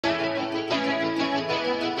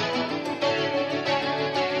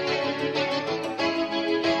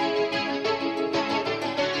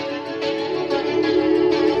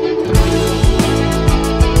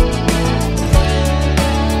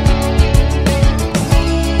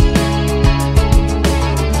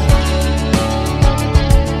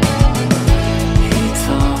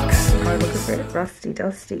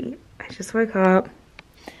dusty. I just woke up.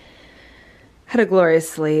 Had a glorious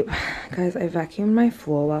sleep. Guys, I vacuumed my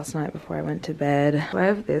floor last night before I went to bed. I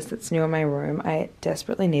have this that's new in my room. I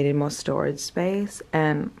desperately needed more storage space,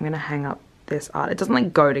 and I'm gonna hang up this art. It doesn't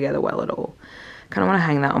like go together well at all. Kind of want to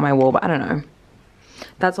hang that on my wall, but I don't know.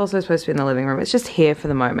 That's also supposed to be in the living room. It's just here for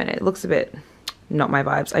the moment. It looks a bit not my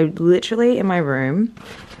vibes. I literally, in my room,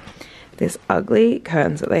 this ugly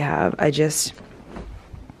curtains that they have,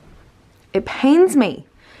 it pains me.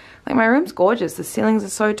 Like, my room's gorgeous. The ceilings are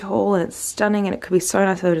so tall and it's stunning, and it could be so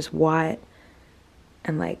nice if they were just white.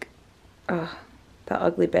 And like, the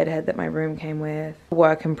ugly bedhead that my room came with.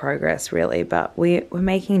 Work in progress, really, but we're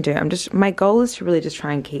making do. My goal is to really just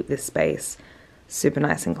try and keep this space super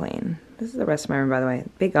nice and clean. This is the rest of my room, by the way.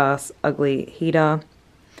 Big ass, ugly heater.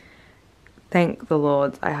 Thank the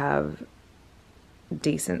Lord I have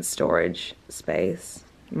decent storage space.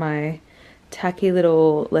 My tacky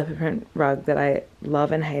little leopard print rug that I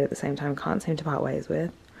love and hate at the same time, can't seem to part ways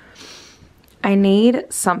with. I need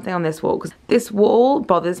something on this wall, because this wall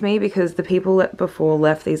bothers me because the people that before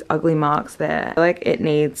left these ugly marks there. Like, it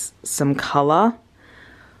needs some color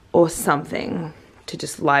or something to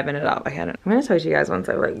just liven it up. Okay, I'm gonna talk to you guys once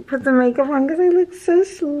I like put the makeup on because I look so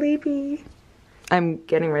sleepy. I'm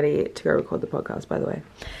getting ready to go record the podcast, by the way.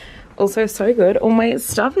 Also, so good. All my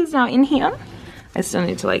stuff is now in here. I still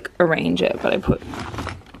need to like arrange it, but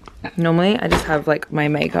normally I just have like my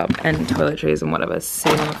makeup and toiletries and whatever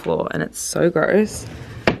sitting on the floor, and it's so gross.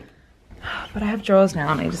 But I have drawers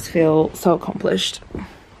now and I just feel so accomplished.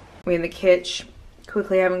 We're in the kitchen,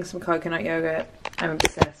 quickly having some coconut yogurt. I'm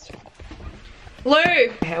obsessed. Lou!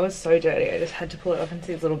 My hair was so dirty, I just had to pull it off into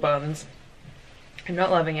these little buns. I'm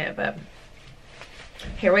not loving it, but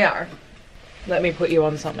here we are. Let me put you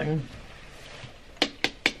on something.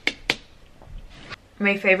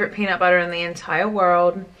 My favorite peanut butter in the entire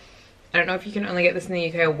world. I don't know if you can only get this in the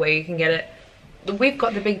UK or where you can get it. We've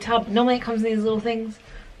got the big tub. Normally it comes in these little things.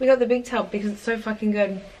 We got the big tub because it's so fucking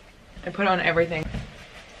good. I put it on everything.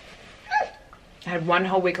 I had one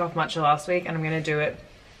whole week off matcha last week, and I'm gonna do it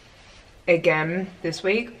again this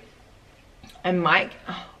week. I might,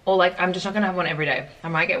 or like, I'm just not gonna have one every day. I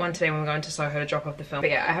might get one today when we're going to Soho to drop off the film. But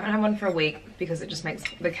yeah, I haven't had one for a week because it just makes,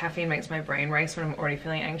 the caffeine makes my brain race when I'm already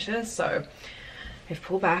feeling anxious. So I've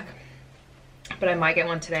pulled back, but I might get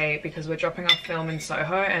one today because we're dropping off film in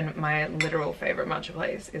Soho, and my literal favorite matcha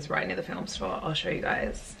place is right near the film store. I'll show you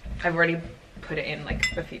guys. I've already put it in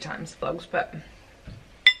like a few times vlogs, but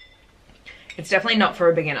it's definitely not for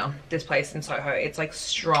a beginner, this place in Soho. It's like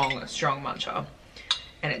strong matcha,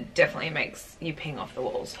 and it definitely makes you ping off the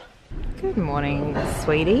walls. Good morning,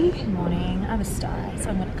 sweetie. Good morning. I have a sty, so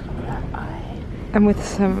I'm gonna cover that eye. I'm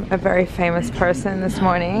with a very famous person this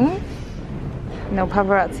morning. No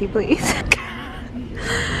paparazzi, please.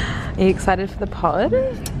 Are you excited for the pod?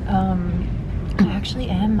 I actually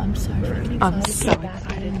am. I'm so freaking excited. I'm so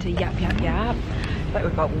excited to yap. Like,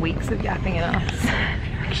 we've got weeks of yapping in us.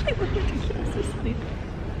 Actually look ridiculously funny.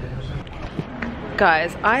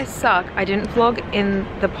 Guys, I suck. I didn't vlog in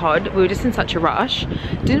the pod. We were just in such a rush.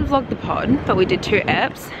 Didn't vlog the pod, but we did 2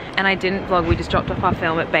 eps, and I didn't vlog. We just dropped off our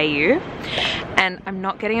film at Bayou, and I'm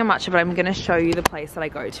not getting a matcha, but I'm gonna show you the place that I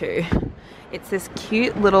go to. It's this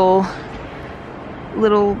cute little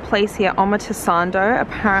place here, Omotesando,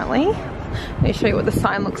 apparently. Let me show you what the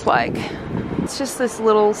sign looks like. It's just this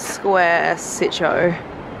little square sitio.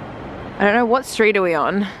 I don't know, what street are we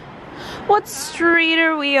on? What street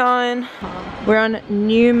are we on? We're on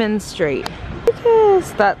Newman Street.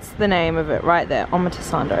 Yes, that's the name of it right there,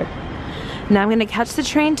 Omotesando. Now I'm gonna catch the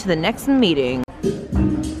train to the next meeting.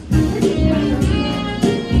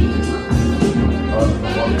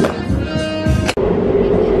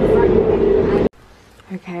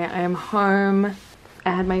 Okay, I am home.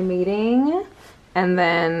 I had my meeting, and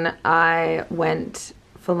then I went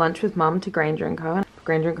for lunch with Mum to Granger & Co.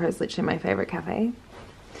 Granger & Co is literally my favorite cafe.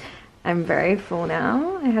 I'm very full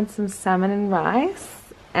now. I had some salmon and rice,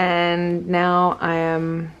 and now I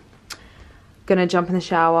am gonna jump in the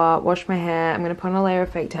shower, wash my hair. I'm gonna put on a layer of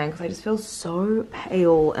fake tan because I just feel so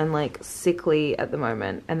pale and like sickly at the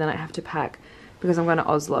moment. And then I have to pack because I'm going to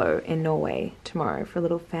Oslo in Norway tomorrow for a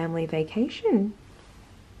little family vacation,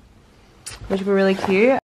 which will be really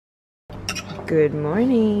cute. Good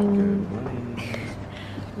morning.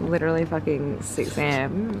 Literally fucking 6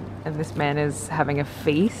 AM and this man is having a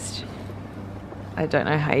feast. I don't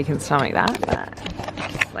know how you can stomach that,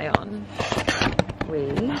 but lay on.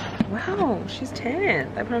 Wow, she's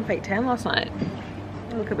tan. They put on fake tan last night.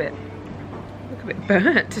 I look a bit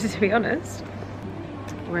burnt, to be honest.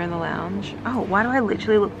 We're in the lounge. Oh, why do I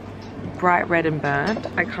literally look bright red and burnt?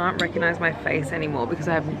 I can't recognize my face anymore because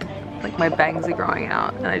I have like my bangs are growing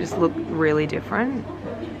out and I just look really different,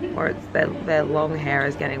 or it's their long hair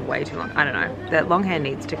is getting way too long. I don't know. Their long hair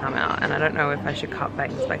needs to come out, and I don't know if I should cut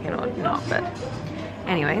bangs back in or not. But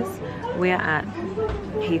anyways, we are at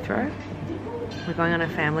Heathrow. We're going on a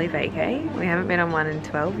family vacay. We haven't been on one in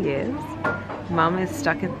 12 years. Mum is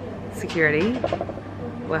stuck in security.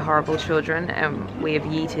 We're horrible children and we have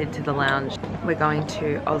yeeted to the lounge. We're going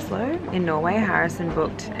to Oslo in Norway. Harrison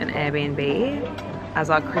booked an Airbnb as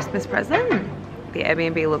our Christmas present. The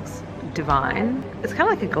Airbnb looks divine. It's kind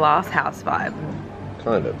of like a glass house vibe.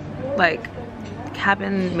 Kind of. Like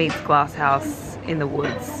cabin meets glass house in the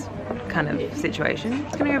woods kind of situation.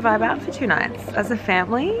 It's gonna go vibe out for 2 nights. As a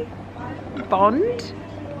family, bond,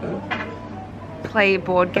 play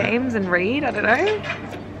board games and read, I don't know.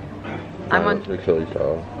 I'm on. To kill each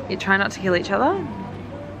other. You try not to kill each other.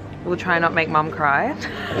 We'll try not make mum cry.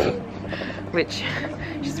 Which,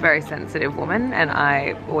 she's a very sensitive woman and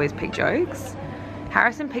I always pick jokes.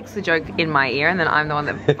 Harrison picks the joke in my ear and then I'm the one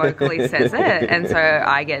that vocally says it, and so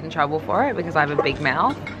I get in trouble for it because I have a big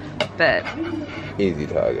mouth. But easy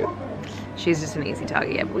target. She's just an easy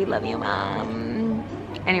target, yeah, but we love you, mum.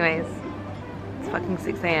 Anyways, it's fucking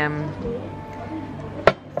 6 AM.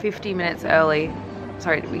 50 minutes early.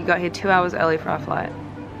 Sorry, we got here 2 hours early for our flight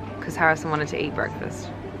because Harrison wanted to eat breakfast.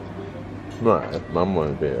 No, Mum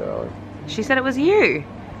wanted to be early. She said it was you.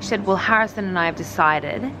 She said, well, Harrison and I have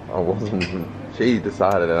decided. I wasn't. She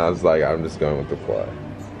decided and I was like, I'm just going with the flow.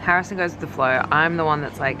 Harrison goes with the flow. I'm the one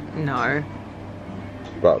that's like, no.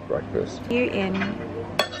 But breakfast. You in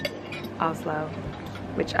Oslo,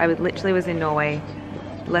 which I literally was in Norway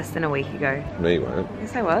less than a week ago. No, you weren't.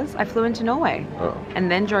 Yes, I was. I flew into Norway and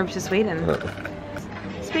then drove to Sweden.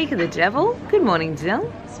 Speak of the devil. Good morning,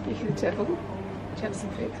 Dill. Speak of the devil. Do you have some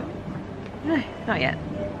food coming? No, not yet.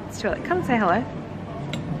 It's too early. Come and say hello.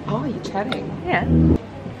 Oh, you're chatting. Yeah.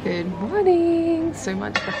 Good morning. So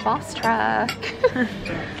much for fast track.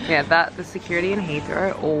 Yeah, the security in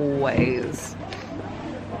Heathrow always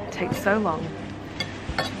takes so long.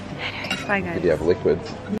 Anyways, bye guys. Did you have liquids?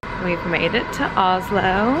 We've made it to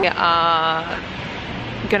Oslo. We are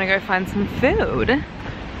gonna go find some food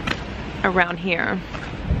around here.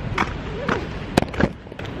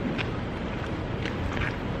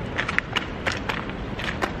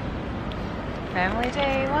 Family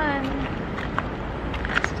day 1.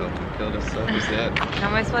 Still killed herself as that.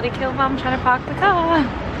 Almost bloody killed mum trying to park the car.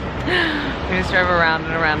 We just drove around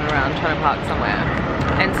and around and around trying to park somewhere.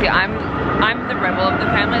 And see, I'm the rebel of the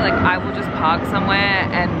family. Like, I will just park somewhere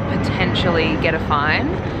and potentially get a fine.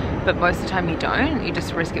 But most of the time you don't. You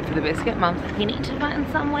just risk it for the biscuit. Mum, you need to find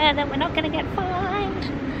somewhere that we're not gonna get fined.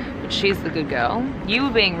 But she's the good girl. You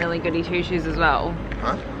were being really goody two-shoes as well.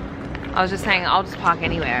 Huh? I was just saying, I'll just park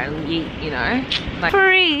anywhere and yeet, you know? Like,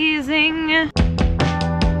 freezing.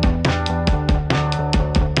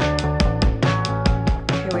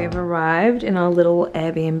 Okay, we have arrived in our little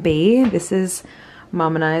Airbnb. This is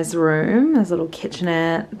Mum and I's room. There's a little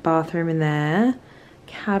kitchenette, bathroom in there,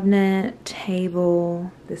 cabinet,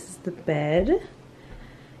 table. This is the bed.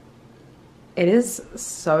 It is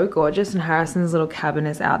so gorgeous, and Harrison's little cabin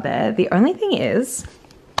is out there. The only thing is,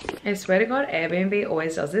 I swear to God, Airbnb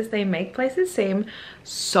always does this. They make places seem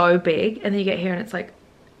so big and then you get here and it's like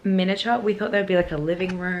miniature. We thought there'd be like a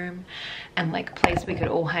living room and like a place we could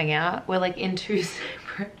all hang out. We're like in two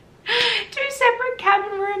separate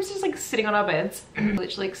cabin rooms, just like sitting on our beds.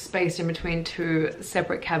 Literally like spaced in between 2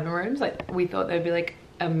 separate cabin rooms. Like, we thought there'd be like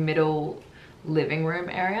a middle living room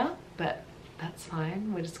area, but that's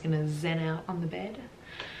fine. We're just gonna zen out on the bed.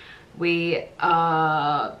 We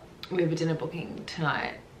have a dinner booking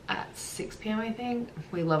tonight at 6 PM, I think.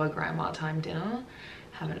 We love a grandma time dinner.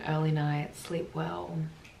 Have an early night, sleep well.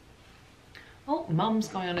 Oh, Mum's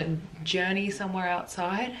going on a journey somewhere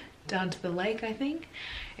outside, down to the lake, I think.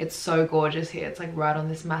 It's so gorgeous here. It's like right on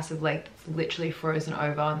this massive lake that's literally frozen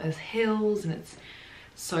over, and there's hills and it's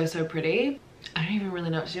so, so pretty. I don't even really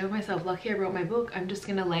know what to do with myself. Lucky I brought my book. I'm just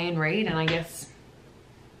gonna lay and read and I guess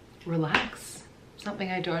relax.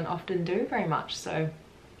 Something I don't often do very much, so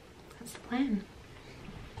that's the plan.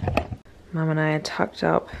 Mum and I are tucked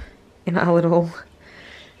up in our little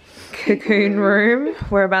cocoon room.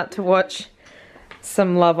 We're about to watch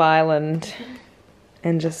some Love Island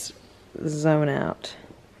and just zone out.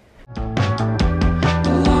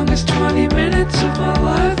 The longest 20 minutes of my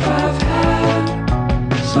life I've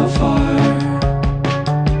had so far.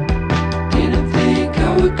 Didn't think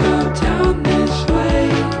I would go down this way.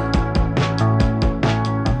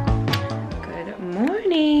 Good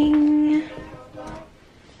morning.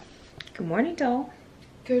 Good morning, doll.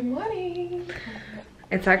 Good morning.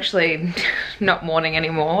 It's actually not morning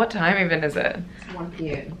anymore. What time even is it? It's 1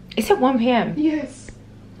 p.m. Is it 1 p.m? Yes.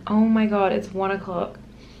 Oh my god, it's 1 o'clock.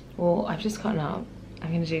 Well, I've just gotten up.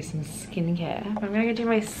 I'm gonna do some skincare. I'm gonna go do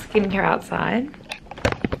my skincare outside.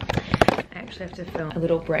 I actually have to film a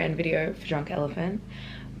little brand video for Drunk Elephant,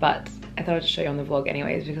 but I thought I'd just show you on the vlog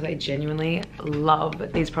anyways because I genuinely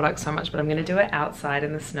love these products so much, but I'm gonna do it outside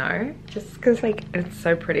in the snow just because like it's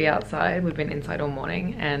so pretty outside. We've been inside all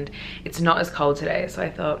morning and it's not as cold today, so I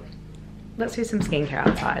thought let's do some skincare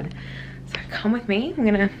outside. So come with me, I'm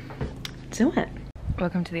gonna do it.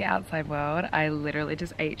 Welcome to the outside world. I literally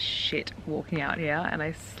just ate shit walking out here and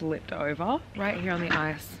I slipped over right here on the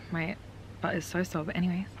ice. My butt is so sore, but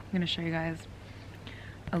anyways, I'm gonna show you guys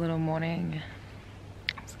a little morning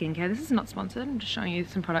skincare. This is not sponsored, I'm just showing you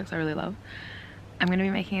some products I really love. I'm going to be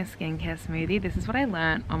making a skincare smoothie. This is what I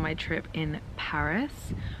learned on my trip in Paris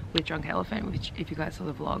with Drunk Elephant, which if you guys saw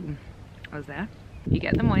the vlog, I was there. You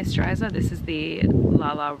get the moisturizer. This is the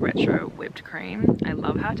Lala Retro Whipped Cream. I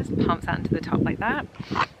love how it just pumps out into the top like that.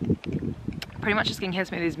 Pretty much a skincare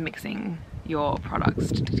smoothie is mixing your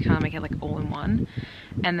products to kind of make it like all in one.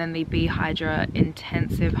 And then the Be Hydra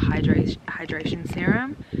Intensive Hydration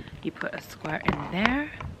Serum. You put a squirt in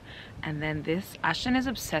there. And then this, Ashton is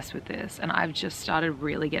obsessed with this and I've just started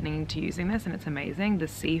really getting into using this and it's amazing. The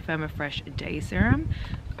C Firma Fresh Day Serum.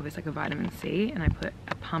 Obviously like a vitamin C, and I put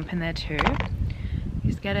a pump in there too. You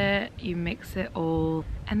just get it, you mix it all,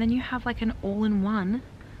 and then you have like an all-in-one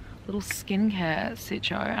little skincare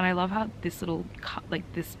sitcho. And I love how this little cut, like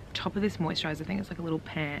this top of this moisturizer thing is like a little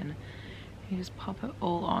pan. You just pop it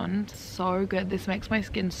all on. So good. This makes my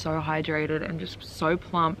skin so hydrated and just so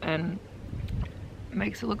plump and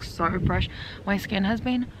makes it look so fresh. My skin has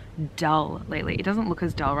been dull lately. It doesn't look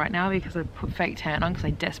as dull right now because I put fake tan on because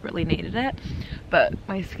I desperately needed it, but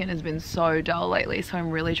my skin has been so dull lately, so I'm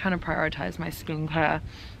really trying to prioritize my skincare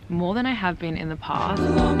more than I have been in the past.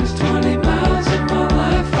 The longest 20 miles of my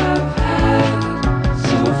life I've had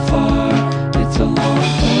so far. It's a long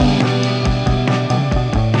haul.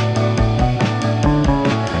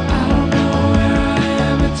 I don't know where I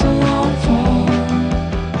am, it's a long fall.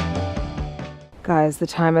 Guys, the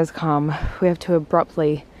time has come. We have to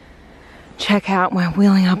abruptly check out. We're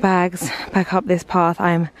wheeling our bags back up this path.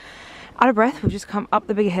 I'm out of breath. We've just come up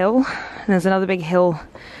the big hill and there's another big hill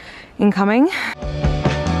incoming.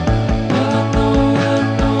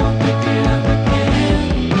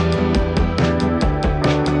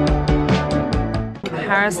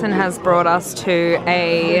 Harrison has brought us to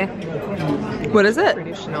a, what is it?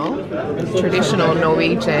 Traditional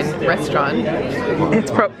Norwegian restaurant.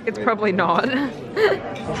 It's probably not.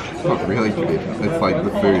 It's not really traditional. It's like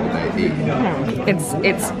the food they eat.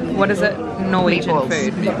 It's what is it? Norwegian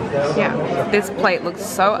Meatballs. food. Yeah. This plate looks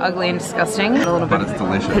so ugly and disgusting. A little But bit it's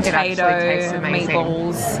delicious. Potato, tastes amazing.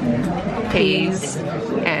 meatballs, peas,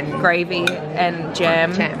 and gravy, and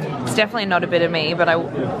jam. Jam. It's definitely not a bit of me, but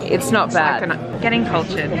it's not bad. like Getting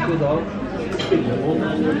cultured.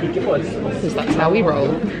 because that's how we roll.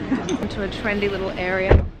 Into a trendy little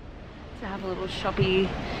area to have a little shoppy,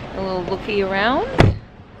 a little looky around.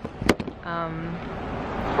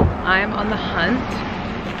 I'm on the hunt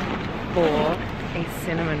for a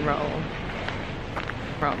cinnamon roll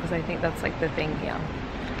because I think that's like the thing here,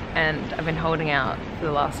 and I've been holding out for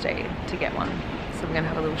the last day to get one, so I'm gonna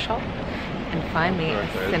have a little shop and find me a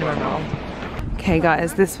cinnamon roll. Okay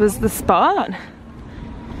guys, this was the spot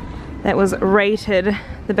that was rated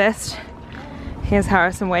the best. Here's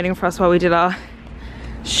Harrison waiting for us while we did our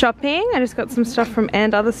shopping. I just got some stuff from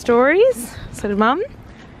And Other Stories, so did Mum.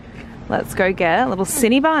 Let's go get a little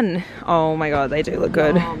Cinny bun. Oh my god, they do look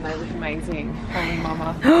good. Oh, they look amazing. Holy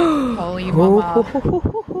mama. Holy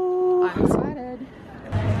mama. I'm excited.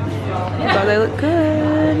 God, they look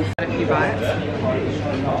good. Had a few bites.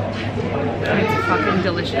 It's fucking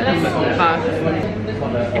delicious, but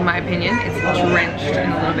in my opinion, it's drenched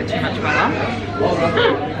in a little bit too much butter.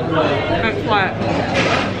 It's like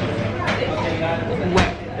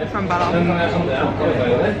wet from butter.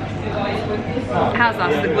 How's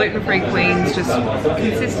us, the gluten-free queens, just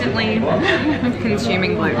consistently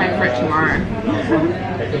consuming gluten. Pay for it tomorrow.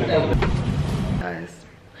 Guys,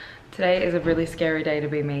 today is a really scary day to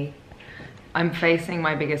be me. I'm facing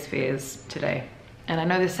my biggest fears today. And I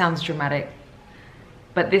know this sounds dramatic,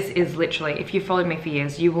 but this is literally, if you followed me for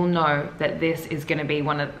years, you will know that this is gonna be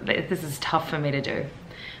this is tough for me to do.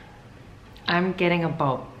 I'm getting a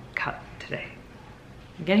bob cut today.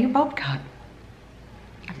 I'm getting a bob cut.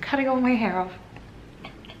 I'm cutting all my hair off.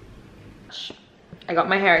 I got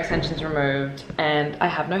my hair extensions removed and I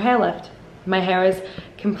have no hair left. My hair is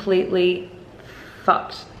completely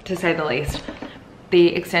fucked, to say the least.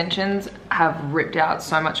 The extensions have ripped out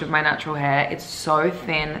so much of my natural hair. It's so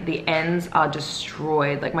thin. The ends are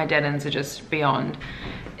destroyed. Like my dead ends are just beyond.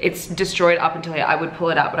 It's destroyed up until here. I would pull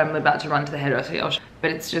it out, but I'm about to run to the hairdresser.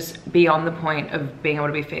 But it's just beyond the point of being able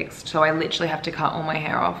to be fixed. So I literally have to cut all my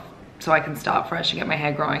hair off so I can start fresh and get my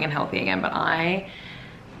hair growing and healthy again. But I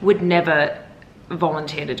would never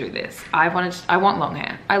volunteer to do this. I want long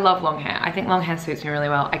hair. I love long hair. I think long hair suits me really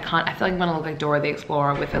well. I feel like I'm gonna look like Dora the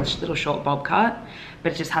Explorer with a little short bob cut,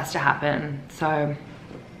 but it just has to happen. So I'm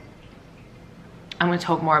gonna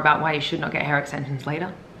talk more about why you should not get hair extensions later.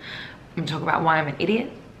 I'm gonna talk about why I'm an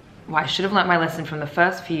idiot, why I should have learnt my lesson from the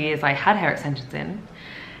first few years I had hair extensions in,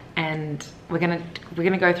 and we're gonna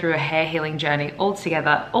go through a hair healing journey all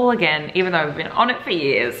together, all again, even though we've been on it for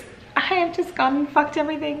years. I have just gone and fucked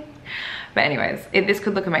everything. But anyways, this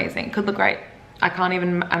could look amazing, could look great. I can't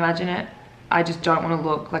even imagine it. I just don't want to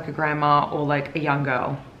look like a grandma or like a young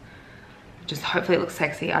girl. Just hopefully it looks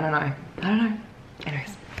sexy, I don't know.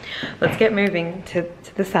 Anyways, let's get moving to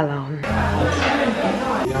the salon.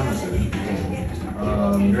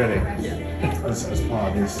 Really? Yeah. As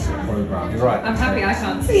part of this program. You're right. I'm happy I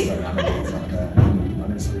can't see.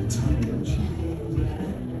 And it's tiny little cheap.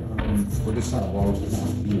 We're just not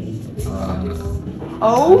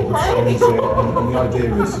Oh my! And the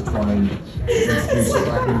idea is to try and introduce it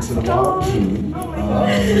back into the wild.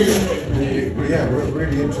 Yeah, we're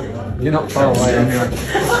really interested. You're not far away anyway.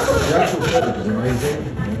 The actual product is amazing.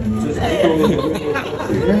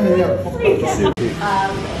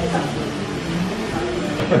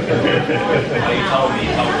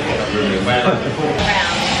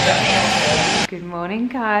 Good morning,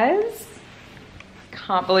 guys.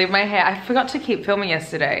 Can't believe my hair. I forgot to keep filming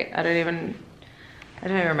yesterday. I don't even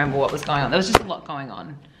remember what was going on. There was just a lot going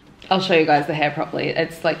on. I'll show you guys the hair properly.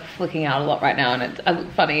 It's like flicking out a lot right now and I look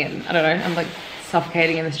funny and I don't know, I'm like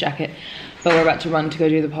suffocating in this jacket. But we're about to run to go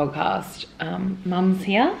do the podcast. Mum's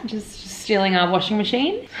here, just stealing our washing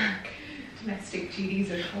machine. Domestic duties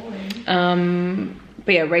are calling.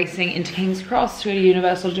 But yeah, racing into King's Cross to go to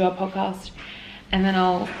Universal to do our podcast. And then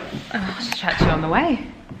I'll just chat to you on the way.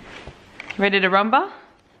 Ready to rumba?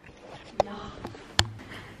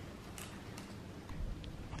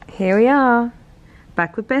 Here we are,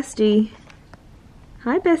 back with Bestie.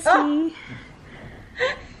 Hi, Bestie. Oh.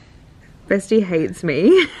 Bestie hates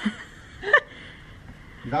me.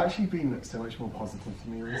 You've actually been so much more positive to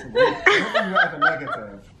me recently. Not ever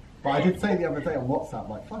negative. But I did say the other day on WhatsApp,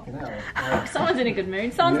 like, fucking hell. Someone's in a good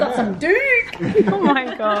mood. Someone's got some duke. Oh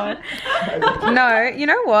my god. No, you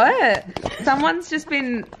know what? Someone's just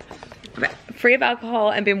been free of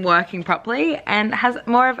alcohol and been working properly and has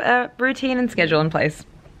more of a routine and schedule in place.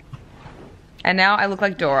 And now I look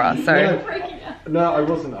like Dora, so. No, I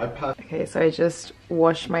wasn't. I passed. Okay, so I just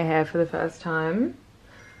washed my hair for the first time.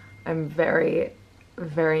 I'm very,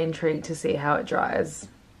 very intrigued to see how it dries.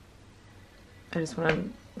 I just want to,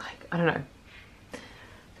 like, I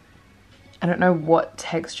don't know what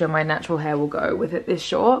texture my natural hair will go with it this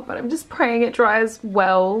short, but I'm just praying it dries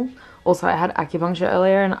well. Also, I had acupuncture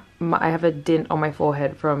earlier and I have a dent on my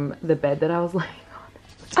forehead from the bed that I was laying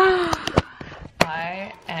on.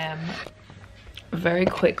 I am very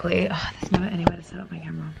quickly, there's never any way to set up my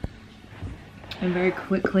camera. I'm very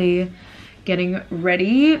quickly getting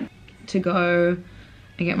ready to go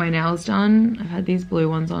and get my nails done. I've had these blue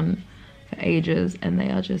ones on for ages and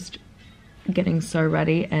they are just getting so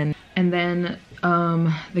ready. And then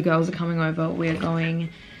the girls are coming over. We're going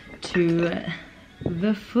to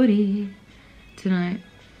the footy tonight.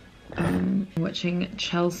 Watching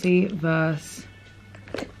Chelsea versus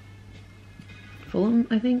Fulham,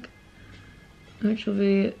 I think. Which will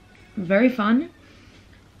be very fun.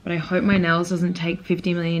 But I hope my nails doesn't take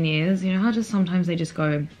 50 million years. You know how just sometimes they just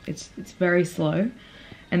go, it's very slow.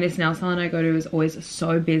 And this nail salon I go to is always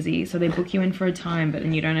so busy. So they book you in for a time, but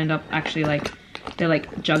then you don't end up actually like, they're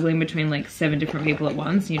like juggling between like 7 different people at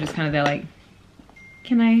once. And you're just kind of, they're like,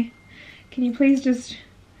 can you please just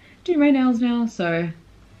do my nails now? So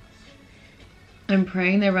I'm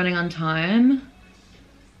praying they're running on time,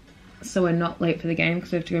 so we're not late for the game,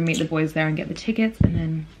 because we have to go meet the boys there and get the tickets and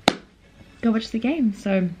then go watch the game.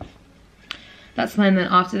 So that's the plan. Then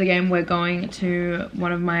after the game we're going to,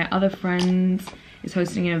 one of my other friends is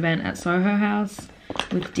hosting an event at Soho House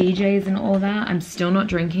with DJs and all that. I'm still not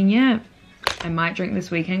drinking yet. I might drink this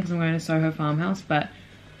weekend because I'm going to Soho Farmhouse, but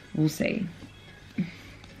we'll see.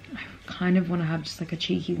 I kind of want to have just like a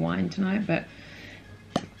cheeky wine tonight, but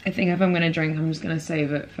I think if I'm going to drink, I'm just going to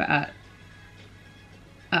save it for at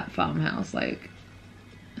Farmhouse. Like,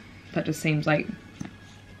 that just seems like,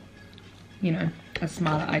 you know, a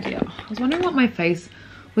smarter idea. I was wondering what my face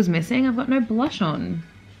was missing. I've got no blush on.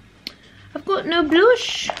 I've got no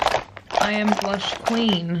blush. I am blush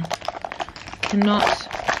queen.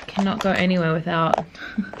 Cannot go anywhere without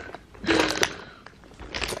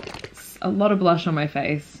a lot of blush on my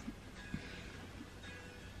face.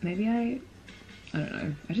 Maybe I don't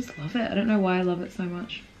know. I just love it. I don't know why I love it so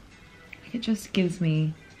much. Like, it just gives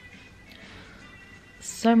me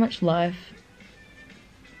so much life.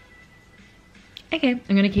 Okay,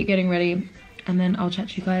 I'm gonna keep getting ready and then I'll chat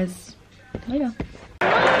to you guys later.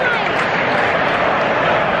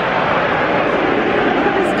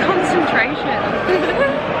 This concentration.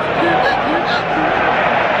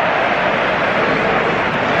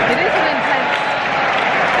 It is an intense.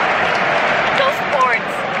 Go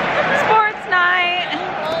sports! Sports night!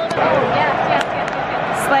 Oh, yes.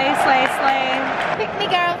 Slay, slay, slay. Pick me,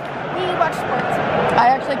 girl. We watch sports. I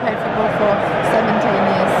actually played football for 17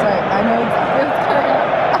 years, so I know exactly what's going on.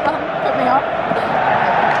 Put me up.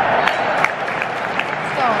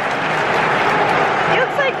 So. He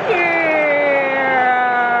looks like you.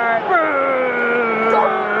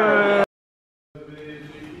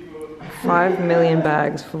 5 million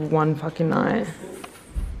bags for one fucking night.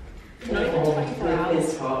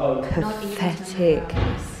 Pathetic.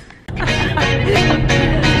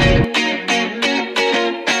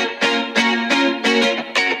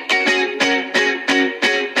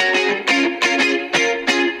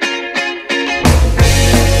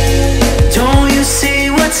 Don't you see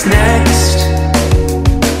what's next?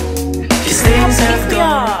 'Cause things have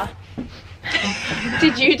gone.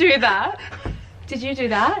 Did you do that? Did you do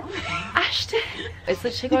that? Ashton! It's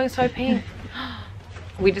literally going so pink.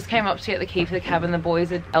 We just came up to get the key for the cabin. The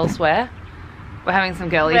boys are elsewhere. We're having some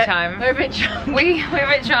girly time. We're a bit drunk. We're a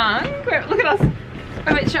bit drunk. Look at us.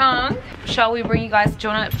 We're a bit drunk. Shall we bring you guys, do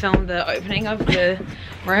you want to film the opening of the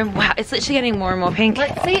room? Wow, it's literally getting more and more pink.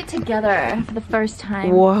 Let's see it together for the first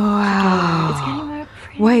time. Wow. It's getting more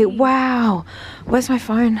pretty. Wait, wow. Where's my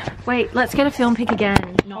phone? Wait, let's get a film pic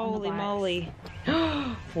again. Not on the Holy lights. moly.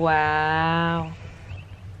 Wow.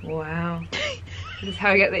 Wow. This is how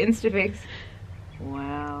I get the Instapics.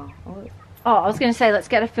 Wow. Oh, I was going to say, let's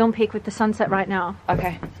get a film pic with the sunset right now.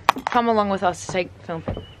 Okay. Come along with us to take film.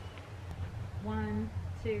 1,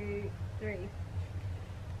 2, 3.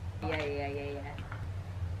 Yeah.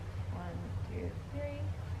 1, 2, 3.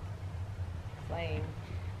 Flame.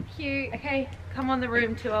 Cute. Okay, come on the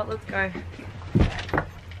room tour. Let's go.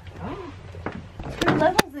 Oh. 2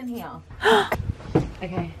 levels in here.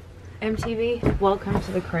 Okay. MTV, welcome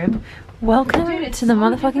to the crib. Welcome Dude, to the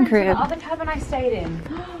motherfucking crib. The other cabin I stayed in.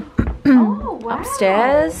 Oh, wow.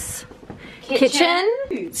 Upstairs. Kitchen.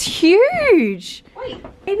 It's huge. Wait,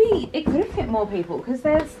 maybe it could have fit more people because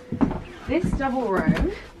there's this double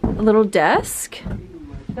room, A little desk.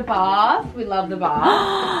 the bath. We love the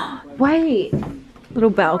bath. Wait. Little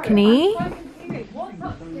balcony. I'm so confused. What's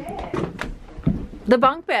upstairs? The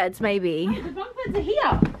bunk beds, maybe. The bunk beds are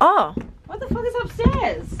here. Oh. What the fuck is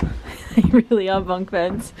upstairs? They really are bunk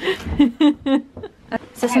beds. Is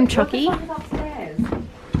there some chucky? What the fuck is upstairs?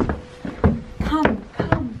 Come.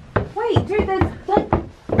 Wait, dude, there's like,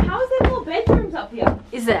 how is there more bedrooms up here?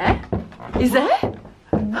 Is there? Is there?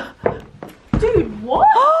 Dude, what?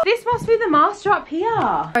 This must be the master up here.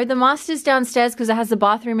 Oh, the master's downstairs because it has the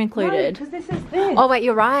bathroom included. Because this is this. Oh wait,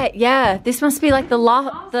 you're right. Yeah, this must be like the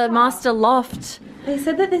master loft. They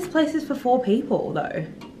said that this place is for 4 people though.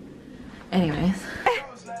 Anyways.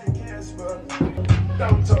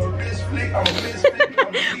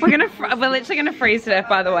 We're literally gonna freeze to death,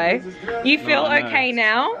 by the way. You feel okay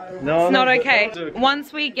now? No, it's not okay.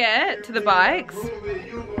 Once we get to the bikes,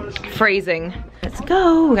 freezing. Let's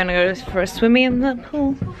go. We're gonna go for a swimmy in the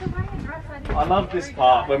pool. I love this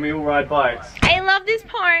part when we all ride bikes. I love this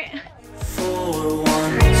part. For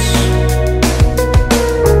once.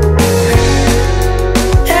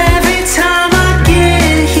 Every time I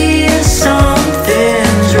get here,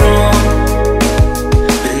 something's wrong,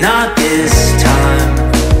 but not this time.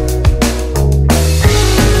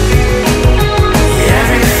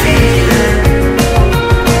 Every feeling,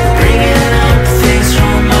 bringing up things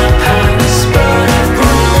from my past, but I've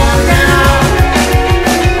grown now.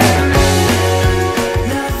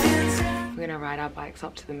 We're gonna ride our bikes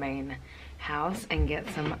up to the main house and get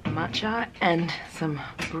some matcha and some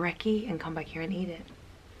brekkie and come back here and eat it.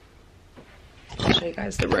 I'll show you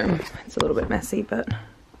guys the room. It's a little bit messy, but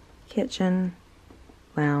kitchen,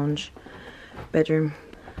 lounge, bedroom,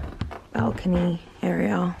 balcony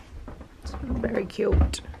area. It's very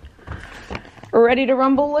cute. Ready to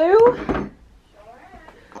rumble, Lou?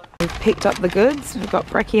 We've picked up the goods. We've got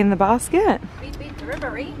brekkie in the basket.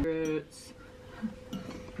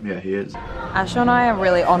 Yeah, he is. Asha and I are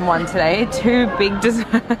really on one today. 2 big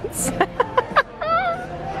desserts.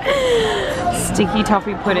 Sticky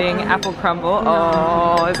toffee pudding, apple crumble.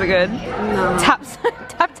 Oh, is it good? No. Tap,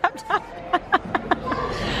 tap, tap, tap.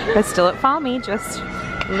 We're still at Farmy, just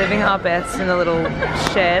living our best in a little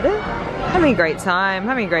shed. Having a great time,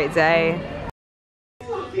 having a great day.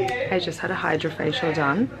 I just had a hydrofacial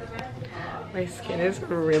done. My skin is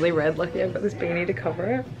really red. Lucky I've got this beanie to cover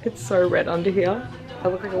it. It's so red under here. I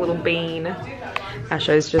look like a little bean.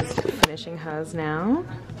 Asho's just finishing hers now.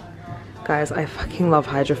 Guys, I fucking love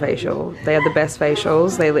hydrofacial. They are the best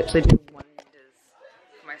facials. They literally do wonders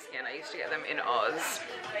for my skin. I used to get them in Oz.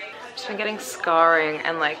 Just been getting scarring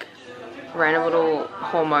and like random little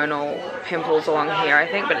hormonal pimples along here, I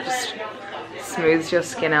think, but it just smooths your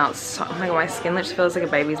skin out. So, oh my god, my skin literally feels like a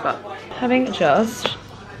baby's butt. Having just,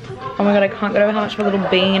 oh my god, I can't get over how much of a little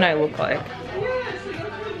bean I look like.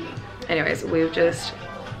 Anyways, we've just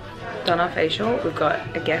done our facial. We've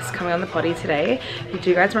got a guest coming on the potty today. Do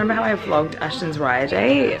you guys remember how I vlogged Ashton's Raya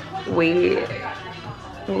Day?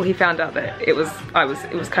 Well, he found out that it was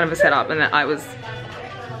kind of a setup and that I was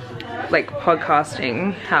like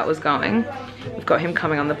podcasting how it was going. We've got him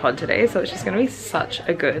coming on the pod today, so it's just gonna be such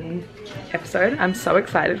a good episode. I'm so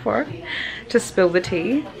excited for it. To spill the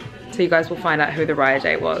tea, so you guys will find out who the Raya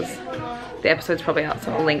Day was. The episode's probably out,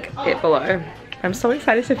 so I'll link it below. I'm so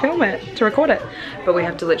excited to film it, to record it. But we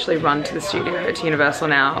have to literally run to the studio, to Universal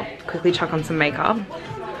now, quickly chuck on some makeup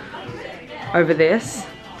over this,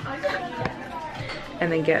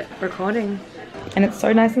 and then get recording. And it's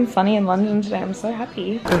so nice and sunny in London today, I'm so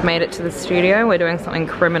happy. We've made it to the studio, we're doing something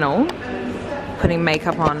criminal. Putting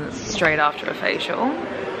makeup on straight after a facial.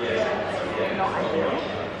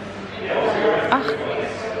 Ah,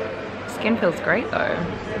 skin feels great though.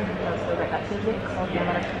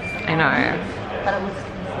 I know.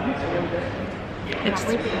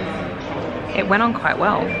 It went on quite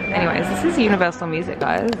well. Anyways, this is Universal Music,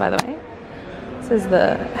 guys, by the way. This is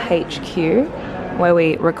the HQ where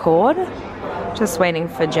we record. Just waiting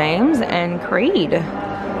for James and Creed,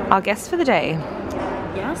 our guests for the day.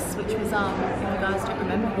 Yes, which was, if you guys don't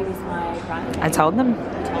remember, he was my bride. I told them.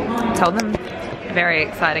 Very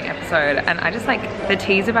exciting episode, and I just like, the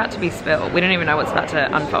tea's about to be spilled. We don't even know what's about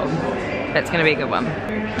to unfold. It's gonna be a good one.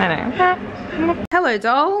 I know. Hello,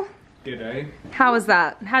 doll. G'day. How was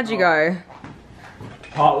that? How'd you go?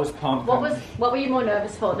 Heart was pumping. What were you more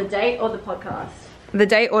nervous for, the date or the podcast? The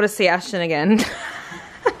date or to see Ashton again?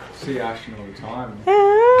 See Ashton all the time.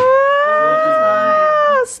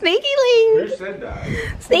 Ah, sneaky link. Who said that?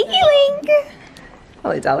 Sneaky link.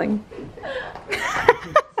 Hello, darling.